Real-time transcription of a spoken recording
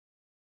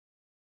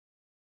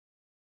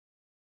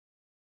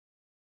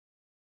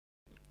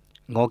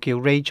我叫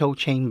Rachel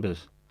Chambers，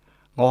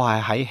我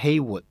係喺希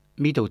活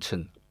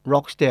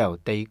Middleton、Rochdale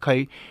地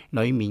區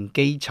裏面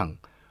基層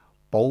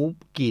保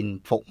健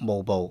服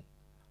務部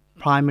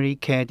Primary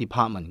Care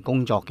Department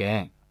工作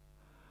嘅。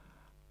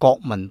國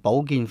民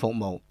保健服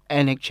務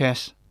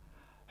NHS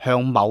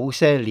向某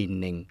些年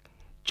齡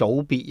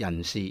組別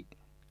人士，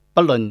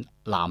不論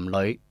男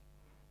女，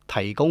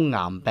提供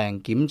癌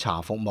病檢查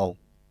服務。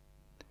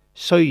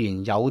雖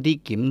然有啲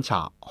檢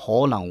查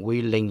可能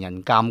會令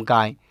人尷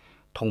尬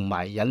同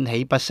埋引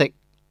起不適，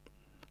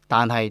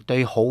但係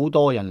對好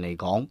多人嚟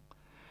講，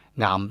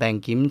癌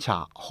病檢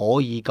查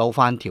可以救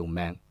返條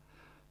命，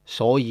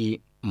所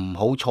以唔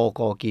好錯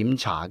過檢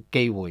查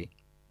機會。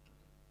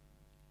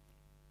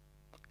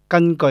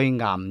根據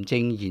癌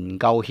症研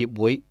究協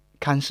會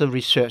Cancer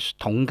Research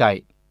統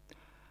計，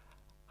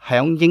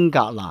響英格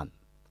蘭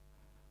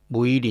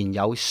每年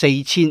有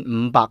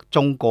4500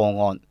宗個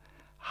案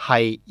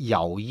係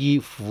由於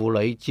婦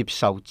女接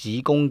受子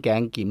宮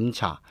頸檢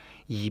查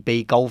而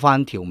被救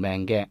返條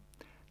命嘅。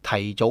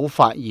提早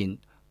發現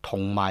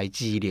同埋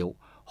治療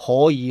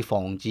可以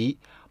防止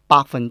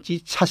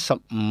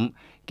75%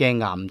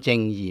嘅癌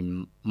症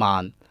延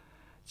慢。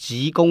子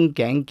宮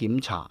頸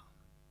檢查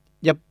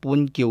一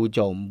般叫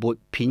做抹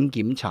片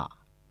檢查，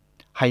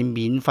係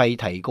免費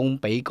提供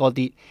俾嗰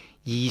啲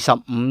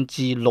25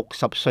至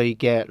60歲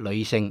嘅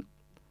女性。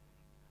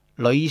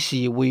女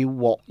士會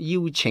獲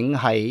邀請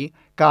喺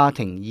家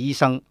庭醫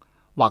生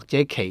或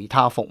者其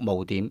他服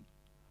務點，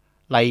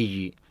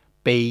例如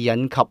避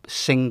孕及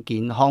性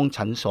健康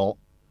診所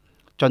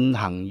進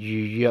行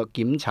預約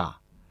檢查。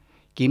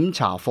檢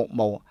查服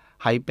務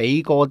係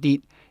俾嗰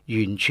啲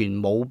完全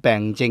冇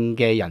病症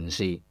嘅人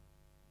士。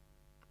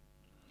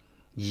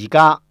而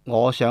家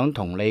我想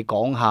同你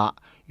講下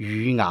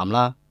乳癌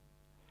啦。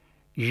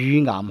乳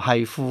癌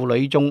係婦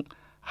女中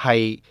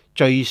係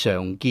最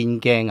常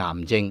見嘅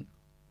癌症，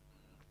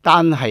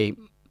單係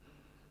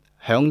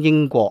響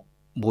英國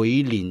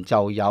每年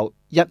就有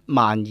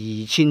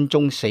12000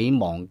宗死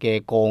亡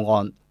嘅個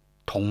案，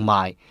同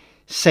埋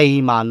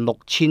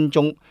46000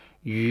宗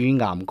乳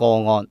癌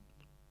個案。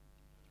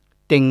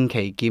定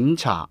期檢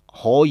查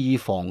可以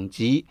防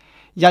止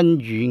因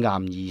乳癌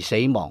而死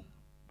亡。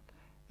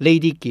呢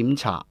啲檢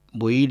查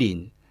每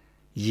年，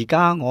而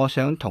家我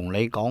想同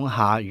你講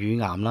下乳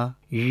癌啦。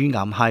乳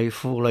癌係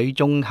婦女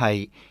中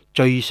係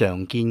最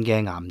常見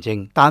嘅癌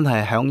症，單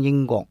係響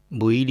英國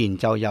每年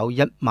就有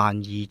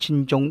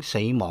12000宗死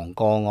亡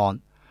個案，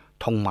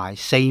同埋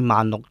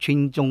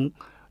46000宗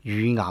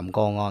乳癌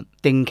個案。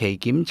定期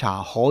檢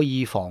查可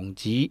以防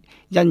止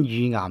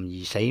因乳癌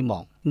而死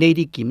亡。呢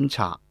啲檢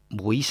查每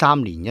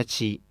3年一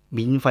次，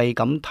免費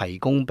咁提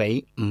供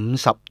俾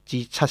50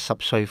至70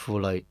歲婦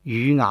女。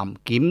乳癌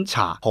檢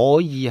查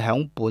可以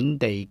響本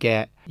地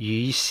嘅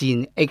乳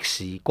腺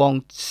X 光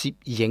攝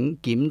影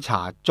檢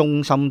查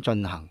中心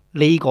進行。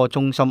呢個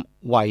中心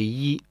位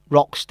於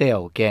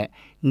Rochdale 嘅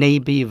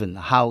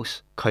Neighbourhood House，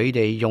 佢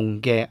哋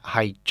用嘅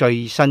係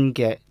最新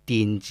嘅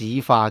電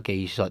子化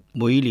技術，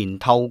每年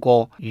透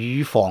過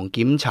乳房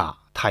檢查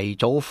提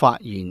早發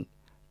現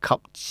及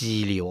治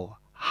療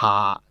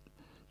下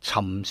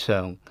尋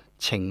常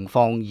情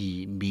況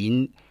而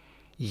免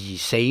而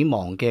死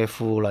亡嘅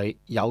婦女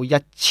有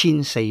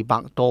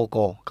1400多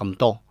個咁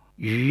多。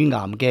乳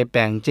癌嘅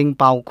病徵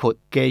包括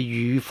嘅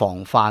乳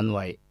房範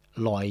圍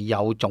內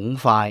有腫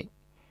塊，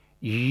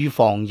乳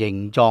房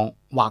形狀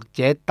或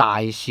者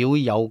大小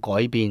有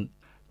改變，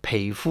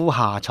皮膚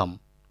下沉、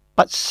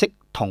不適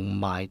同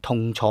埋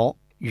痛楚，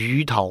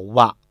乳頭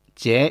或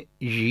者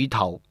乳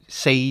頭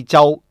四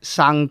周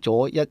生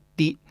咗一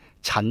啲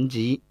疹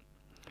子，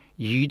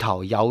乳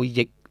頭有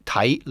液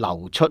體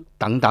流出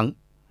等等。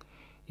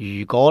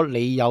如果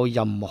你有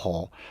任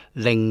何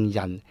令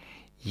人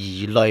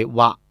疑慮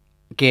或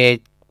嘅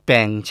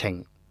病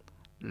情，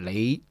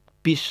你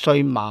必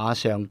須馬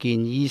上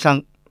見醫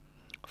生，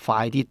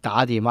快啲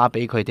打電話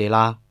俾佢哋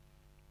啦。